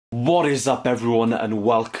What is up everyone, and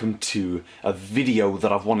welcome to a video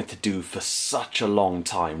that I've wanted to do for such a long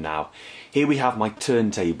time now. Here we have my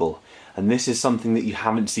turntable, and this is something that you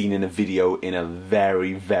haven't seen in a video in a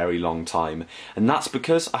very long time, and that's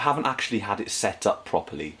because I haven't actually had it set up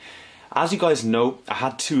properly. As you guys know, I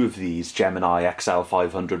had two of these Gemini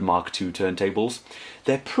XL500 Mark II turntables.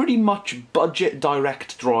 They're pretty much budget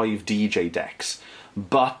direct drive DJ decks,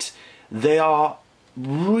 but they are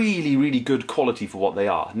really good quality for what they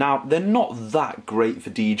are. Now, they're not that great for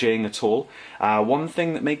DJing at all. One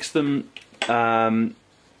thing that makes them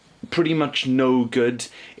pretty much no good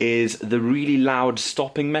is the really loud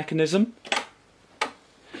stopping mechanism.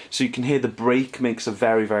 So you can hear the brake makes a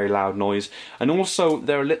very loud noise, and also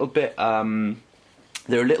they're a little bit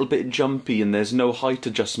jumpy, and there's no height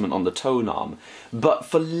adjustment on the tone arm. But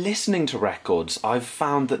for listening to records, I've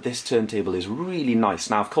found that this turntable is really nice.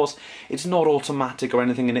 Now, of course, it's not automatic or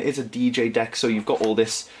anything, and it is a DJ deck, so you've got all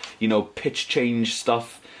this, you know, pitch change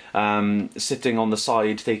stuff sitting on the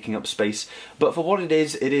side, taking up space. But for what it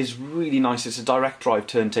is really nice. It's a direct drive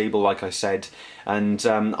turntable, like I said, and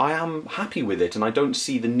I am happy with it, and I don't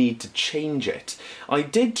see the need to change it. I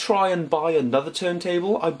did try and buy another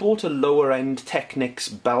turntable. I bought a lower end Technics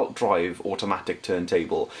belt drive automatic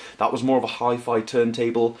turntable. That was more of a hi-fi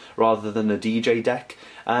turntable rather than a DJ deck,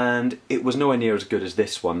 and it was nowhere near as good as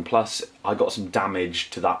this one. Plus, I got some damage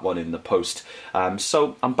to that one in the post.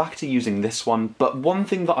 So I'm back to using this one, but one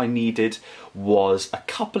thing that I needed was a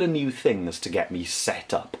couple of new things to get me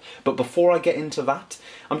set up. But before I get into that,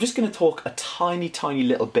 I'm just going to talk a tiny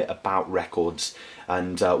little bit about records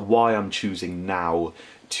and why I'm choosing now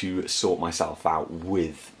to sort myself out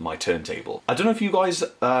with my turntable. I don't know if you guys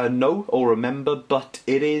know or remember, but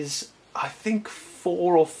it is, I think,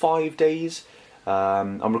 4 or 5 days.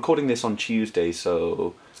 I'm recording this on Tuesday,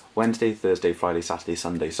 so Wednesday, Thursday, Friday, Saturday,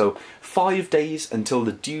 Sunday. So 5 days until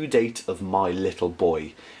the due date of my little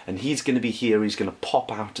boy. And he's going to be here, he's going to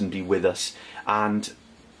pop out and be with us. And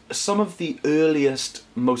some of the earliest,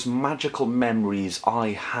 most magical memories I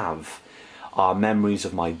have are memories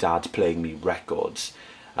of my dad playing me records.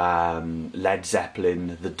 Led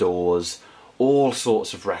Zeppelin, The Doors, all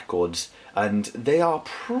sorts of records. And they are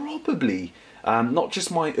probably not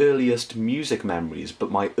just my earliest music memories,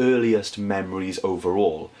 but my earliest memories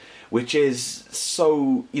overall, which is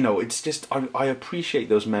so, you know, it's just, I appreciate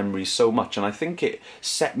those memories so much, and I think it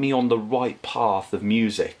set me on the right path of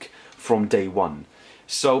music from day one.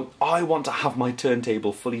 So I want to have my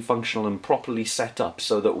turntable fully functional and properly set up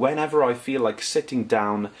so that whenever I feel like sitting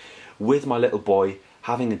down with my little boy,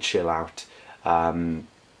 having a chill out,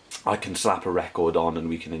 I can slap a record on and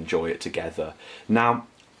we can enjoy it together. Now,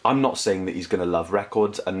 I'm not saying that he's going to love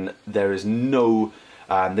records, and there is no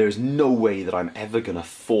way that I'm ever going to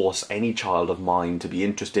force any child of mine to be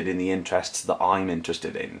interested in the interests that I'm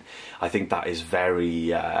interested in. I think that is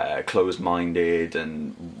very closed-minded,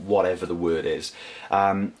 and whatever the word is.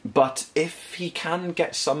 But if he can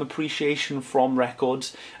get some appreciation from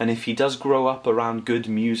records, and if he does grow up around good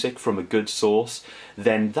music from a good source,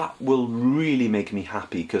 then that will really make me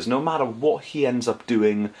happy, because no matter what he ends up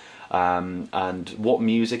doing, and what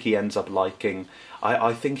music he ends up liking,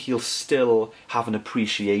 I think he'll still have an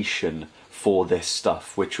appreciation for this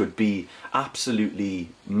stuff, which would be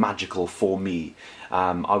absolutely magical for me.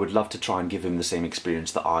 I would love to try and give him the same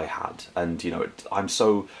experience that I had, and you know, I'm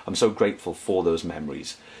so grateful for those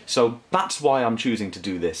memories. So that's why I'm choosing to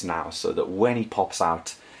do this now, so that when he pops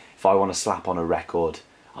out, if I want to slap on a record,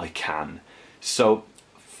 I can. So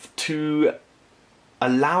to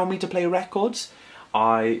allow me to play records,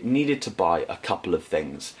 I needed to buy a couple of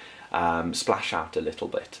things, splash out a little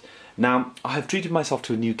bit. Now, I have treated myself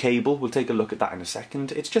to a new cable. We'll take a look at that in a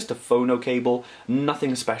second. It's just a phono cable,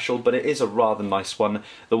 nothing special, but it is a rather nice one.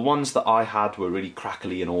 The ones that I had were really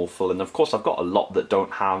crackly and awful, and of course I've got a lot that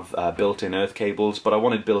don't have built-in earth cables, but I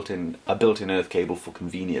wanted a built-in earth cable for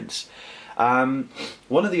convenience.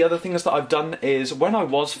 One of the other things that I've done is, when I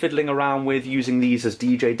was fiddling around with using these as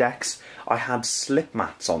DJ decks, I had slip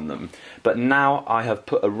mats on them, but now I have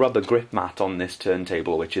put a rubber grip mat on this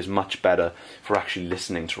turntable, which is much better for actually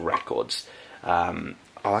listening to records. I'll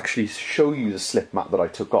actually show you the slip mat that I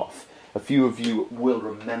took off. A few of you will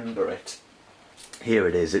remember it. Here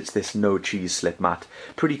it is, it's this no cheese slip mat.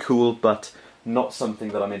 Pretty cool, but not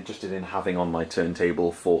something that I'm interested in having on my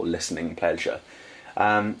turntable for listening pleasure.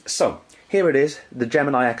 So here it is, the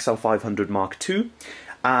Gemini XL500 Mark II,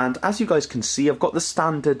 and as you guys can see, I've got the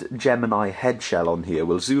standard Gemini head shell on here.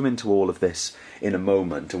 We'll zoom into all of this in a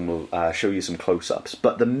moment and we'll show you some close-ups,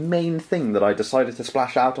 but the main thing that I decided to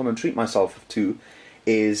splash out on and treat myself to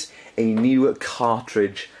is a new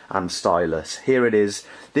cartridge and stylus. Here it is.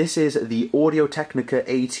 This is the Audio-Technica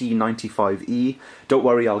AT95E. Don't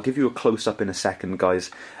worry, I'll give you a close-up in a second,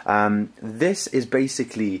 guys. This is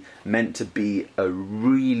basically meant to be a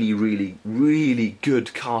really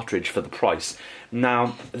good cartridge for the price.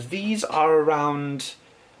 Now, these are around,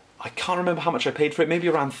 I can't remember how much I paid for it, maybe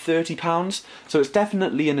around £30. So it's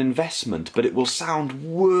definitely an investment, but it will sound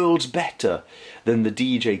worlds better than the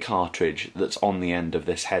DJ cartridge that's on the end of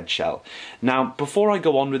this head shell. Now, before I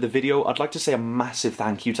go on with the video, I'd like to say a massive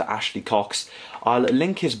thank you to Ashley Cox. I'll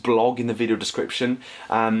link his blog in the video description.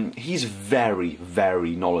 He's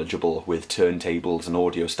very knowledgeable with turntables and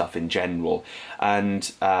audio stuff in general. And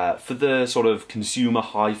for the sort of consumer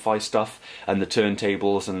hi-fi stuff and the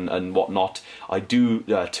turntables and whatnot, I do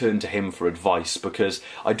turn to him for advice, because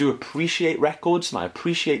I do appreciate records and I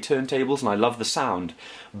appreciate turntables and I love the sound,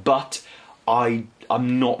 but I'm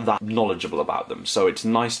not that knowledgeable about them, so it's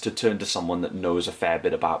nice to turn to someone that knows a fair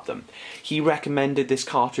bit about them. He recommended this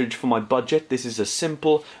cartridge for my budget. This is a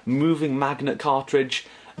simple moving magnet cartridge,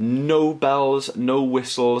 no bells, no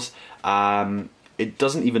whistles. It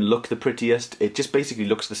doesn't even look the prettiest. It just basically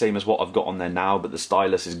looks the same as what I've got on there now, but the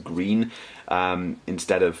stylus is green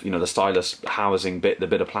instead of, you know, the stylus housing bit, the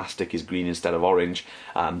bit of plastic is green instead of orange.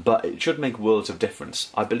 But it should make worlds of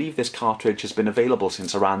difference. I believe this cartridge has been available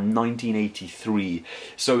since around 1983,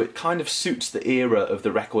 so it kind of suits the era of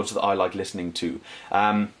the records that I like listening to.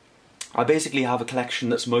 I basically have a collection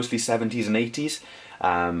that's mostly 70s and 80s.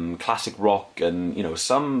 Classic rock and, you know,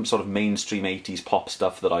 some sort of mainstream 80s pop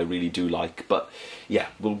stuff that I really do like, but yeah,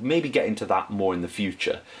 we'll maybe get into that more in the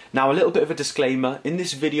future. Now, a little bit of a disclaimer: in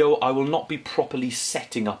this video I will not be properly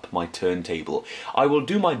setting up my turntable. I will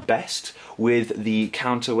do my best with the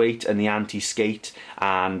counterweight and the anti-skate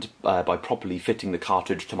and by properly fitting the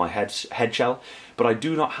cartridge to my head shell, but I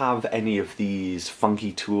do not have any of these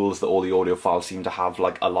funky tools that all the audiophiles seem to have,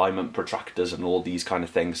 like alignment protractors and all these kind of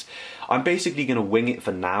things. I'm basically going to wing it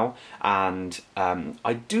for now, and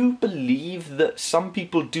I do believe that some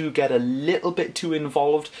people do get a little bit too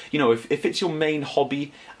involved. You know, if it's your main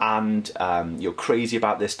hobby and you're crazy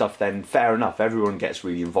about this stuff, then fair enough, everyone gets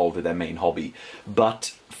really involved with their main hobby.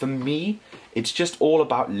 But for me, it's just all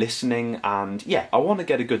about listening, and yeah, I want to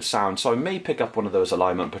get a good sound, so I may pick up one of those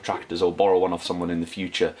alignment protractors or borrow one off someone in the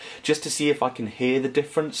future just to see if I can hear the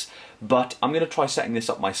difference. But I'm going to try setting this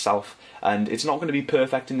up myself, and it's not going to be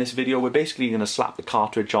perfect in this video. We're basically going to slap the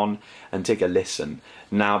cartridge on and take a listen.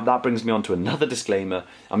 Now, that brings me on to another disclaimer.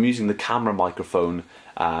 I'm using the camera microphone,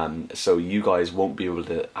 so you guys won't be able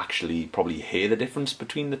to actually probably hear the difference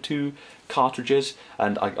between the two cartridges,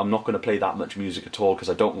 and I'm not going to play that much music at all because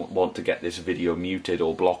I don't want to get this video muted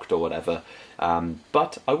or blocked or whatever,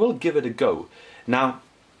 but I will give it a go. Now,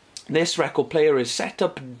 this record player is set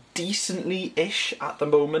up decently-ish at the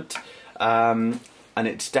moment, and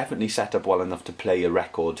it's definitely set up well enough to play a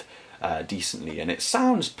record decently, and it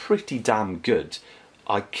sounds pretty damn good.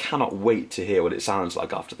 I cannot wait to hear what it sounds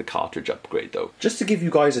like after the cartridge upgrade, though. Just to give you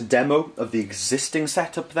guys a demo of the existing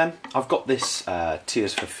setup then, I've got this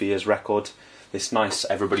Tears for Fears record, this nice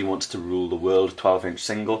Everybody Wants to Rule the World 12-inch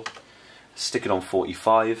single. Stick it on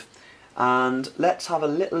 45, and let's have a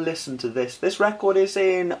little listen to this. This record is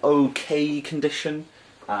in okay condition.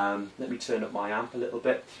 Let me turn up my amp a little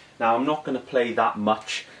bit. Now, I'm not going to play that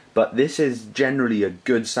much, but this is generally a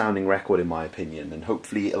good sounding record in my opinion, and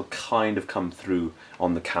hopefully it'll kind of come through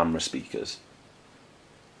on the camera speakers.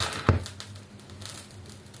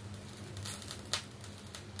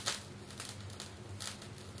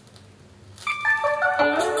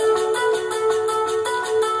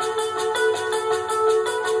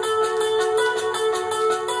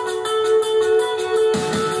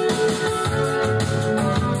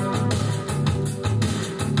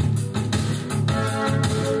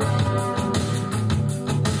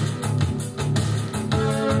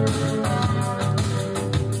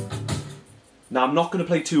 Now, I'm not going to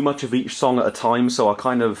play too much of each song at a time, so I'll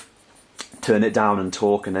kind of turn it down and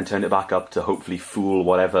talk and then turn it back up to hopefully fool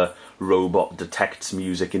whatever robot detects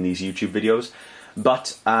music in these YouTube videos.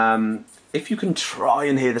 But if you can try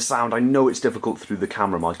and hear the sound, I know it's difficult through the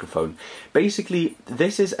camera microphone. Basically,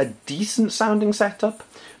 this is a decent sounding setup,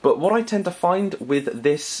 but what I tend to find with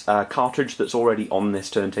this cartridge that's already on this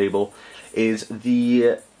turntable is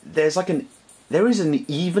there is an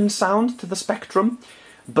even sound to the spectrum,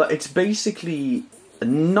 but it's basically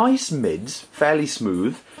nice mids, fairly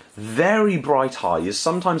smooth, very bright highs,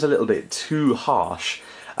 sometimes a little bit too harsh,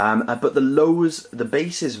 But the lows, the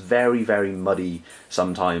bass is very, very muddy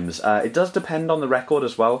sometimes. It does depend on the record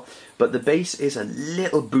as well, but the bass is a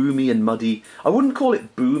little boomy and muddy. I wouldn't call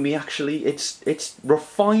it boomy actually, it's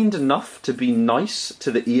refined enough to be nice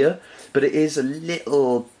to the ear, but it is a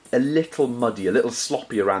little muddy, a little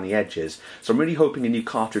sloppy around the edges. So I'm really hoping a new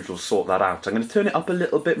cartridge will sort that out. I'm going to turn it up a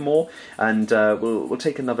little bit more, and we'll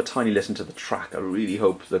take another tiny listen to the track. I really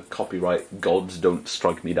hope the copyright gods don't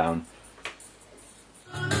strike me down.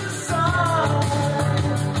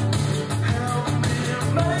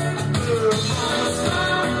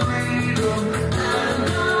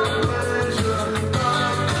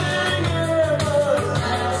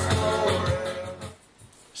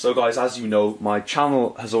 So guys, as you know, my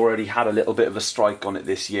channel has already had a little bit of a strike on it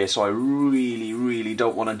this year, so I really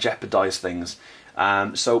don't want to jeopardize things.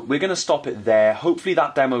 So we're going to stop it there. Hopefully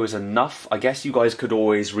that demo is enough. I guess you guys could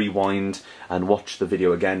always rewind and watch the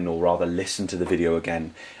video again, or rather listen to the video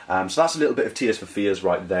again. So that's a little bit of Tears for Fears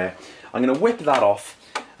right there. I'm going to whip that off,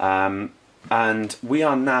 and we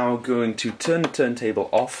are now going to turn the turntable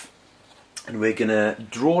off, and we're going to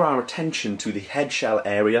draw our attention to the head shell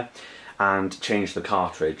area and change the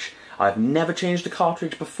cartridge. I've never changed a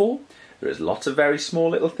cartridge before. There is lots of very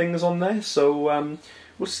small little things on there, so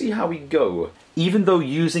we'll see how we go. Even though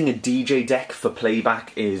using a DJ deck for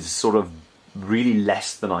playback is sort of really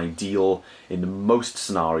less than ideal in most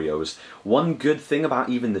scenarios, one good thing about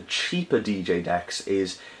even the cheaper DJ decks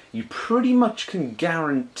is you pretty much can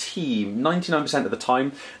guarantee 99% of the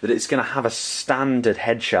time that it's going to have a standard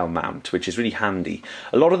head shell mount, which is really handy.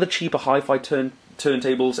 A lot of the cheaper hi-fi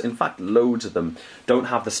turntables, in fact loads of them, don't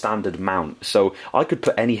have the standard mount, so I could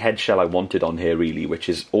put any head shell I wanted on here really, which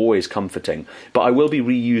is always comforting. But I will be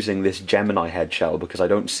reusing this Gemini head shell because I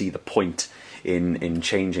don't see the point in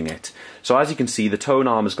changing it. So as you can see, the tone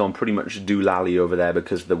arm has gone pretty much doolally over there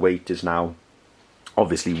because the weight is now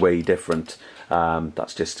obviously way different.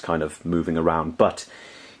 That's just kind of moving around, but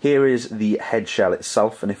here is the head shell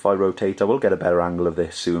itself, and if I rotate I will get a better angle of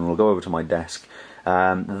this soon. We'll go over to my desk.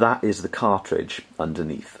 That is the cartridge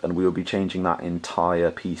underneath, and we will be changing that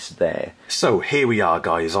entire piece there. So here we are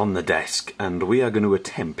guys on the desk, and we are going to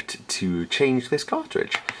attempt to change this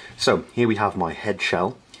cartridge. So here we have my head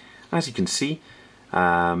shell. As you can see,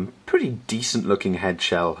 pretty decent looking head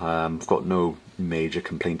shell. I've got no major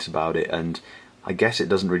complaints about it, and I guess it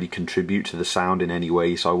doesn't really contribute to the sound in any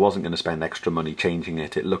way, so I wasn't going to spend extra money changing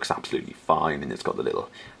it. It looks absolutely fine, and it's got the little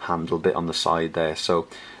handle bit on the side there, so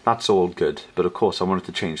that's all good. But of course I wanted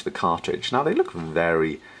to change the cartridge. Now they look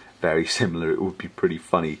very, very similar. It would be pretty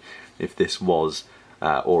funny if this was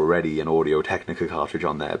already an Audio-Technica cartridge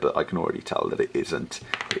on there, but I can already tell that it isn't.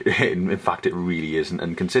 In fact, it really isn't,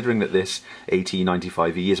 and considering that this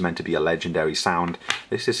AT95E is meant to be a legendary sound,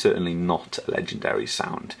 this is certainly not a legendary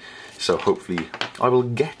sound. So hopefully I will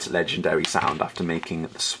get legendary sound after making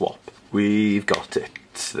the swap. We've got it.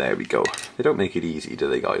 There we go. They don't make it easy, do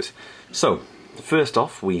they guys? So first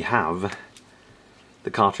off we have the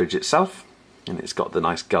cartridge itself, and it's got the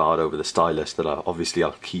nice guard over the stylus that obviously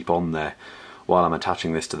I'll keep on there while I'm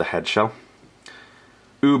attaching this to the head shell.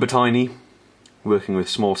 Uber tiny, working with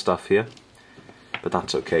small stuff here, but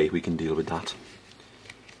that's okay, we can deal with that.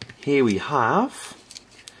 Here we have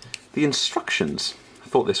the instructions. I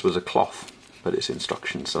thought this was a cloth, but it's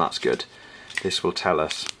instructions, so that's good. This will tell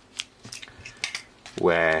us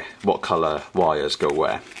what colour wires go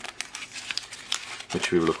where,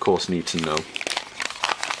 which we will of course need to know.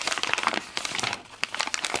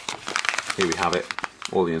 Here we have it,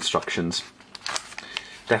 all the instructions.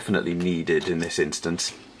 Definitely needed in this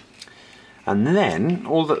instance. And then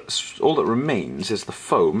all that remains is the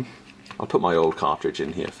foam. I'll put my old cartridge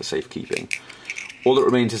in here for safekeeping. All that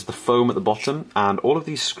remains is the foam at the bottom and all of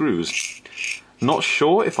these screws. Not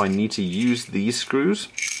sure if I need to use these screws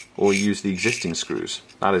or use the existing screws.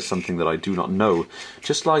 That is something that I do not know,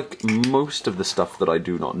 just like most of the stuff that I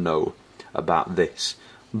do not know about this.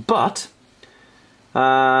 But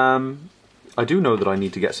I do know that I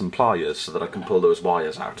need to get some pliers so that I can pull those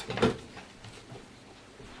wires out.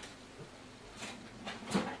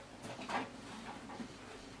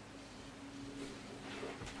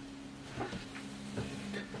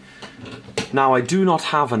 Now I do not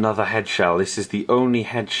have another head shell. This is the only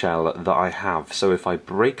head shell that I have, so if I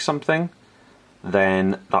break something,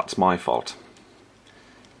 then that's my fault.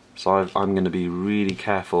 So I'm going to be really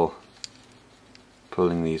careful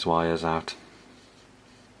pulling these wires out.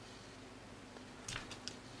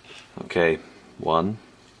 Okay, one.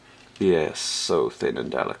 Yes, so thin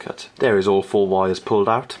and delicate. There is all 4 wires pulled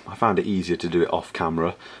out. I found it easier to do it off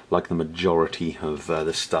camera, like the majority of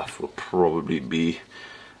the stuff will probably be.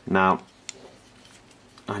 Now,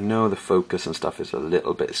 I know the focus and stuff is a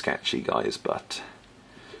little bit sketchy, guys, but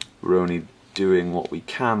we're only doing what we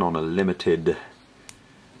can on a limited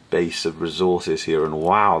base of resources here, and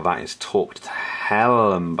wow, that is torqued to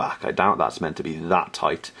hell and back. I doubt that's meant to be that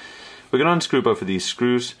tight. We're going to unscrew both of these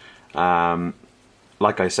screws. Like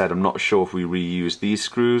I said, I'm not sure if we reuse these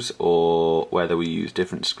screws or whether we use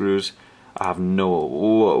different screws. I have no...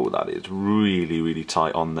 Whoa, that is really, really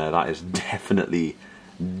tight on there. That is definitely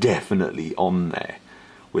on there,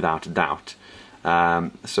 without a doubt.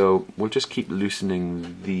 So we'll just keep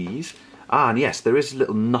loosening these. Ah, and yes, there is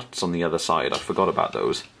little nuts on the other side. I forgot about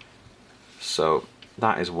those. So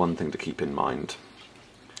that is one thing to keep in mind.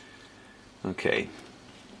 Okay.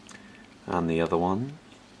 And the other one.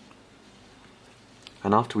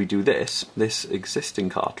 And after we do this, this existing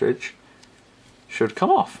cartridge should come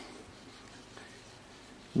off.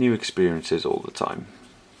 New experiences all the time.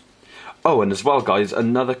 Oh, and as well, guys,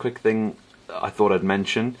 another quick thing I thought I'd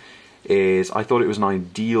mention is I thought it was an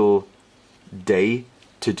ideal day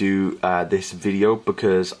to do this video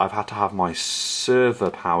because I've had to have my server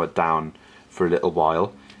powered down for a little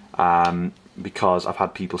while because I've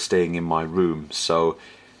had people staying in my room, so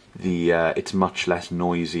it's much less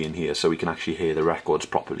noisy in here, so we can actually hear the records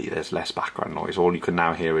properly. There's less background noise. All you can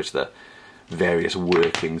now hear is the various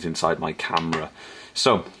workings inside my camera.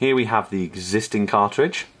 So here we have the existing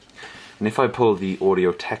cartridge, and if I pull the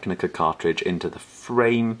Audio-Technica cartridge into the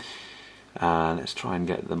frame, let's try and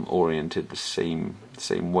get them oriented the same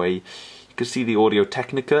way. You can see the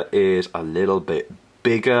Audio-Technica is a little bit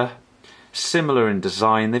bigger, similar in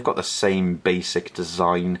design. They've got the same basic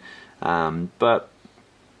design, but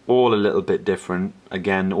all a little bit different.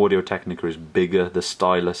 Again, Audio-Technica is bigger, the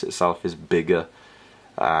stylus itself is bigger.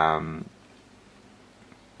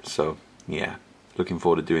 So yeah, looking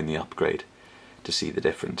forward to doing the upgrade to see the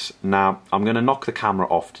difference. Now, I'm going to knock the camera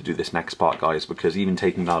off to do this next part, guys, because even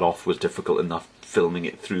taking that off was difficult enough filming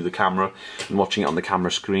it through the camera and watching it on the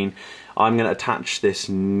camera screen. I'm going to attach this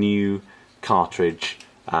new cartridge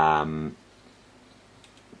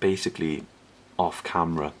basically off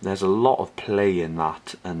camera. There's a lot of play in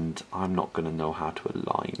that, and I'm not going to know how to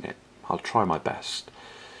align it. I'll try my best.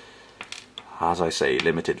 As I say,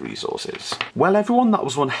 limited resources. Well, everyone, that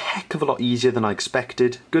was one heck of a lot easier than I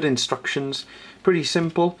expected. Good instructions, pretty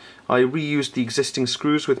simple. I reused the existing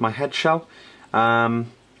screws with my head shell.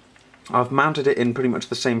 I've mounted it in pretty much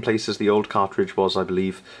the same place as the old cartridge was, I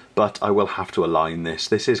believe, but I will have to align this.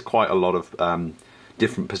 This is quite a lot of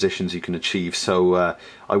different positions you can achieve, so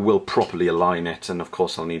I will properly align it, and of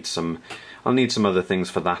course I'll need some other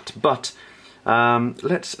things for that. But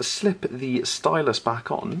let's slip the stylus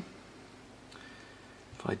back on.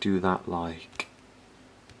 If I do that like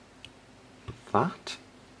that,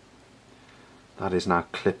 that is now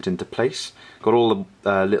clipped into place. Got all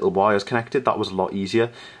the little wires connected. That was a lot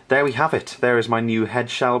easier. There we have it. There is my new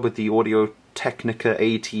head shell with the Audio-Technica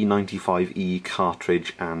AT95E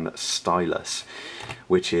cartridge and stylus,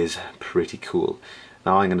 which is pretty cool.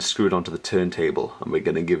 Now I'm going to screw it onto the turntable and we're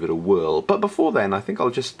going to give it a whirl. But before then, I think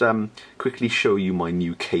I'll just quickly show you my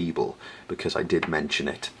new cable, because I did mention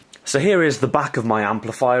it. So here is the back of my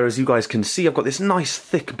amplifier. As you guys can see, I've got this nice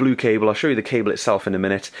thick blue cable. I'll show you the cable itself in a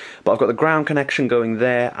minute. But I've got the ground connection going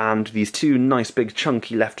there and these two nice big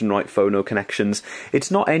chunky left and right phono connections.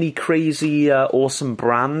 It's not any crazy awesome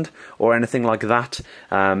brand or anything like that.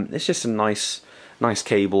 It's just a nice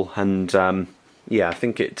cable, and yeah, I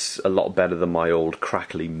think it's a lot better than my old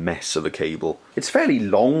crackly mess of a cable. It's fairly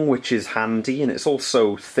long, which is handy, and it's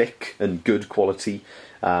also thick and good quality.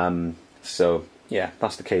 So yeah,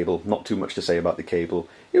 that's the cable. Not too much to say about the cable.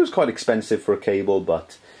 It was quite expensive for a cable,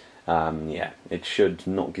 but yeah, it should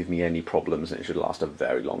not give me any problems, and it should last a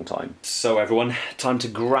very long time. So everyone, time to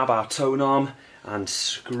grab our tone arm and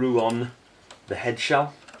screw on the head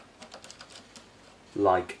shell,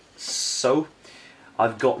 like so.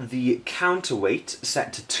 I've got the counterweight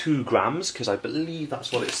set to 2 grams, because I believe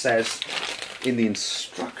that's what it says in the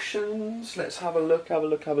instructions. Let's have a look,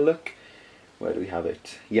 Where do we have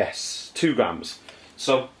it? Yes, 2 grams.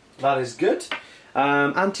 So that is good.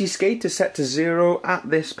 Anti-skate is set to 0 at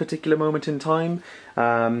this particular moment in time.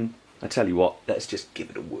 I tell you what, let's just give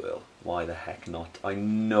it a whirl. Why the heck not? I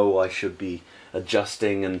know I should be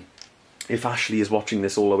adjusting, and if Ashley is watching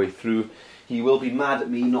this all the way through, he will be mad at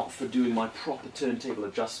me not for doing my proper turntable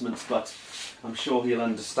adjustments, but I'm sure he'll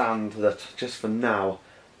understand that just for now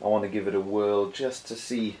I want to give it a whirl just to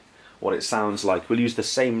see what it sounds like. We'll use the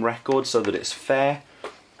same record so that it's fair.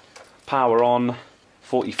 Power on,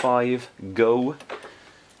 45, go.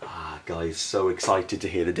 Ah, guys, so excited to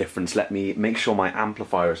hear the difference. Let me make sure my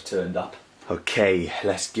amplifier is turned up. Okay,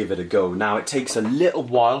 let's give it a go. Now it takes a little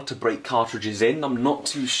while to break cartridges in. I'm not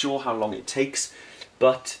too sure how long it takes,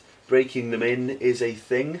 but breaking them in is a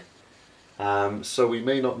thing. So we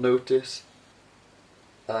may not notice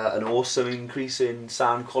an awesome increase in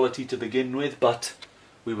sound quality to begin with, but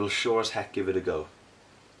we will sure as heck give it a go.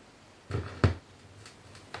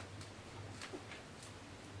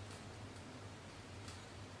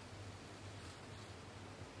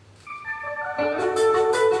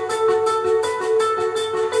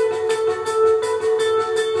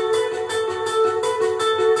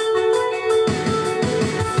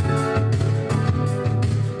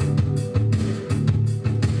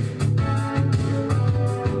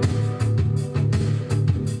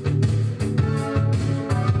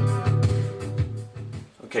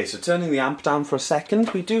 Okay, so turning the amp down for a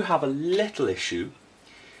second, we do have a little issue,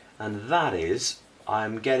 and that is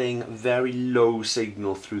I'm getting very low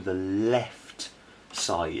signal through the left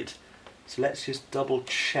side. So let's just double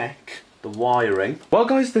check the wiring. Well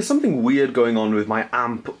guys, there's something weird going on with my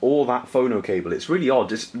amp or that phono cable. It's really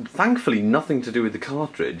odd. It's thankfully nothing to do with the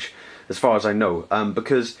cartridge, as far as I know,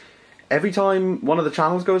 because every time one of the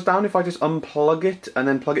channels goes down, if I just unplug it and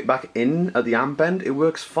then plug it back in at the amp end, it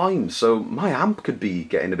works fine. So my amp could be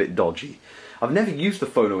getting a bit dodgy. I've never used the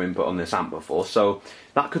phono input on this amp before, so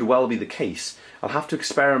that could well be the case. I'll have to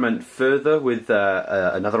experiment further with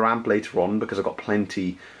another amp later on, because I've got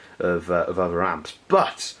plenty of other amps.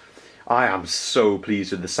 But I am so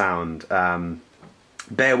pleased with the sound.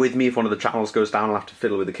 Bear with me if one of the channels goes down, I'll have to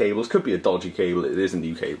fiddle with the cables. Could be a dodgy cable, it is a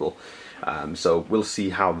new cable. So we'll see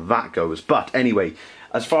how that goes. But anyway,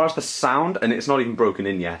 as far as the sound, and it's not even broken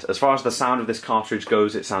in yet, as far as the sound of this cartridge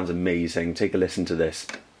goes, it sounds amazing. Take a listen to this.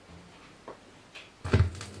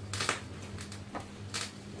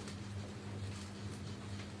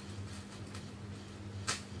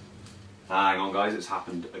 Hang on guys, it's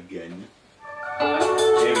happened again.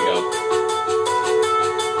 Here we go.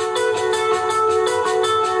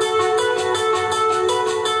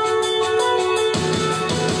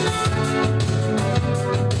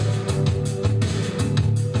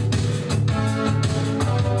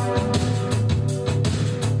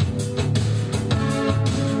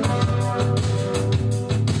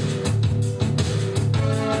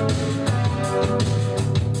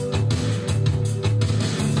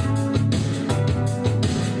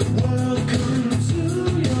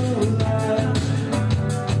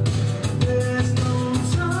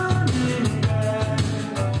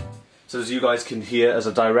 So as you guys can hear, as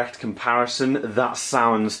a direct comparison, that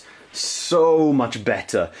sounds so much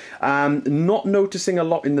better. Not noticing a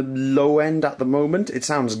lot in the low end at the moment. It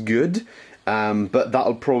sounds good, but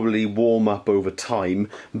that'll probably warm up over time.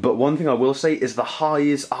 But one thing I will say is the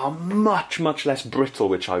highs are much less brittle,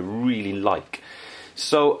 which I really like.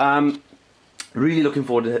 So really looking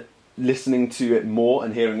forward to listening to it more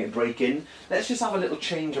and hearing it break in. Let's just have a little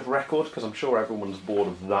change of record, because I'm sure everyone's bored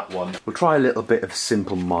of that one. We'll try a little bit of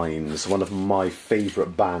Simple Minds, one of my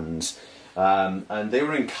favourite bands. And they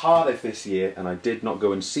were in Cardiff this year, and I did not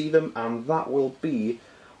go and see them, and that will be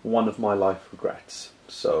one of my life regrets.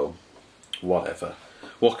 So, whatever.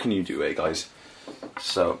 What can you do, eh, guys?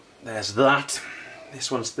 So, there's that. This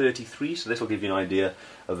one's 33, so this will give you an idea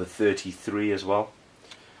of a 33 as well.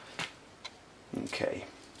 Okay.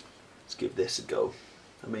 Let's give this a go.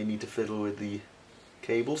 I may need to fiddle with the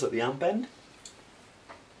cables at the amp end.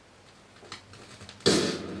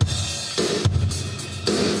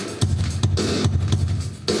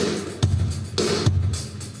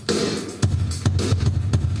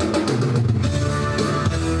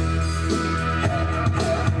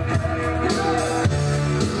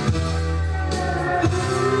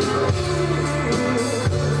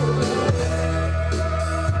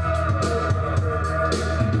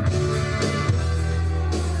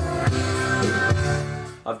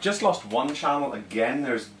 I've just lost one channel again.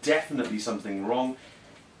 There's definitely something wrong.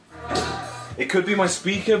 It could be my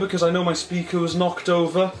speaker, because I know my speaker was knocked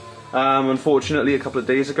over, unfortunately, a couple of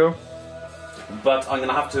days ago. But I'm going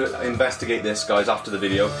to have to investigate this, guys, after the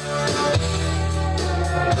video.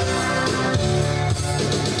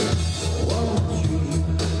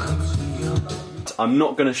 I'm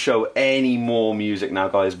not going to show any more music now,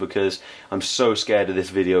 guys, because I'm so scared of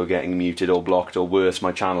this video getting muted or blocked, or worse,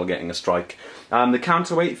 my channel getting a strike. The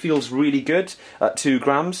counterweight feels really good at 2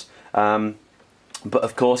 grams, but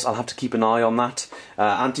of course I'll have to keep an eye on that.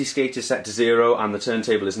 Anti-skate is set to 0, and the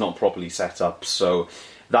turntable is not properly set up, so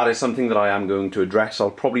that is something that I am going to address. I'll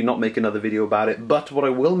probably not make another video about it, but what I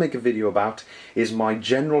will make a video about is my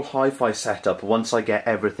general hi-fi setup once I get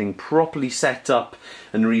everything properly set up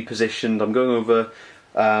and repositioned. I'm going over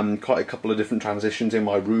quite a couple of different transitions in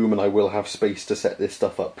my room, and I will have space to set this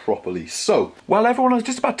stuff up properly. So, well everyone, I was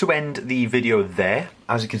just about to end the video there.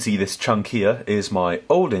 As you can see, this chunk here is my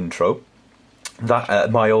old intro.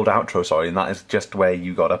 My old outro, sorry, and that is just where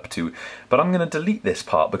you got up to. But I'm going to delete this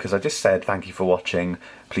part because I just said thank you for watching,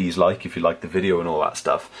 please like if you liked the video and all that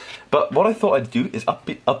stuff. But what I thought I'd do is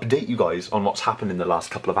update you guys on what's happened in the last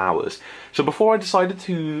couple of hours. So before I decided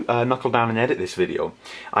to knuckle down and edit this video,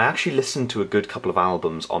 I actually listened to a good couple of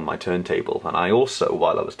albums on my turntable, and I also,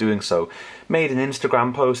 while I was doing so, made an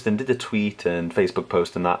Instagram post and did a tweet and Facebook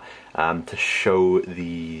post and that to show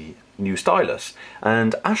the new stylus.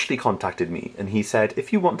 And Ashley contacted me and he said,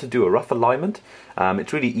 if you want to do a rough alignment,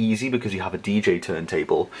 it's really easy because you have a DJ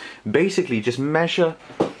turntable. Basically just measure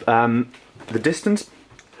the distance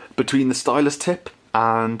between the stylus tip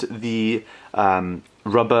and the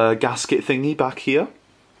rubber gasket thingy back here,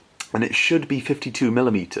 and it should be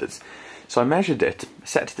 52mm. So I measured it,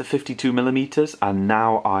 set it to 52mm, and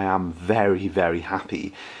now I am very, very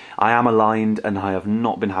happy. I am aligned and I have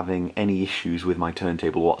not been having any issues with my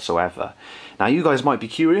turntable whatsoever. Now you guys might be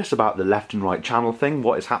curious about the left and right channel thing,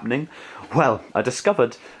 what is happening? Well, I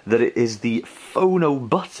discovered that it is the phono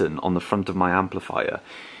button on the front of my amplifier.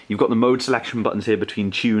 You've got the mode selection buttons here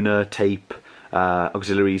between tuner, tape,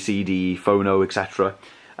 auxiliary, CD, phono, etc.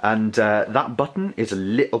 And that button is a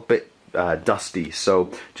little bit dusty,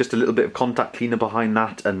 so just a little bit of contact cleaner behind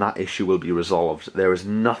that and that issue will be resolved. There is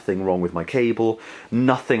nothing wrong with my cable,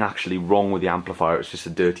 nothing actually wrong with the amplifier, it's just a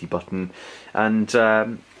dirty button, and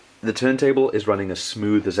the turntable is running as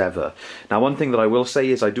smooth as ever. Now one thing that I will say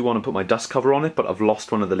is I do want to put my dust cover on it, but I've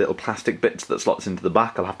lost one of the little plastic bits that slots into the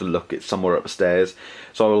back. I'll have to look, it's somewhere upstairs,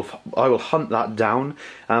 so I will hunt that down.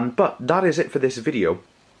 But that is it for this video.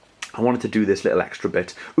 I wanted to do this little extra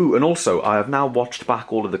bit. Ooh, and also, I have now watched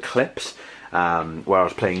back all of the clips where I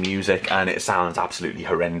was playing music, and it sounds absolutely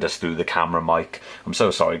horrendous through the camera mic. I'm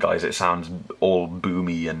so sorry, guys, it sounds all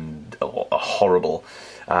boomy and horrible.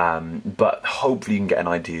 But hopefully you can get an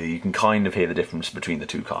idea. You can kind of hear the difference between the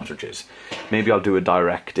two cartridges. Maybe I'll do a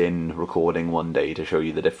direct-in recording one day to show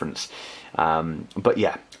you the difference. But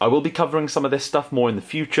yeah, I will be covering some of this stuff more in the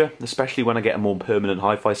future, especially when I get a more permanent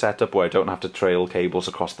hi-fi setup where I don't have to trail cables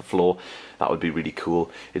across the floor. That would be really cool.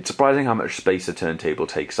 It's surprising how much space a turntable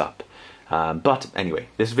takes up. But anyway,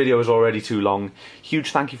 this video is already too long.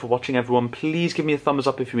 Huge thank you for watching, everyone. Please give me a thumbs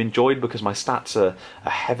up if you enjoyed, because my stats are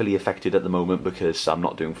heavily affected at the moment because I'm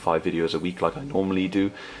not doing 5 videos a week like I normally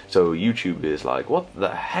do. So YouTube is like, what the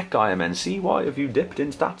heck, IMNC? Why have you dipped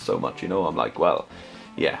in stats so much? You know, I'm like, well,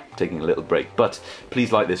 yeah, taking a little break. But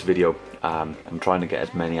please like this video. I'm trying to get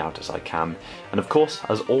as many out as I can. And of course,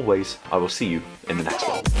 as always, I will see you in the next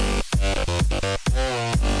one.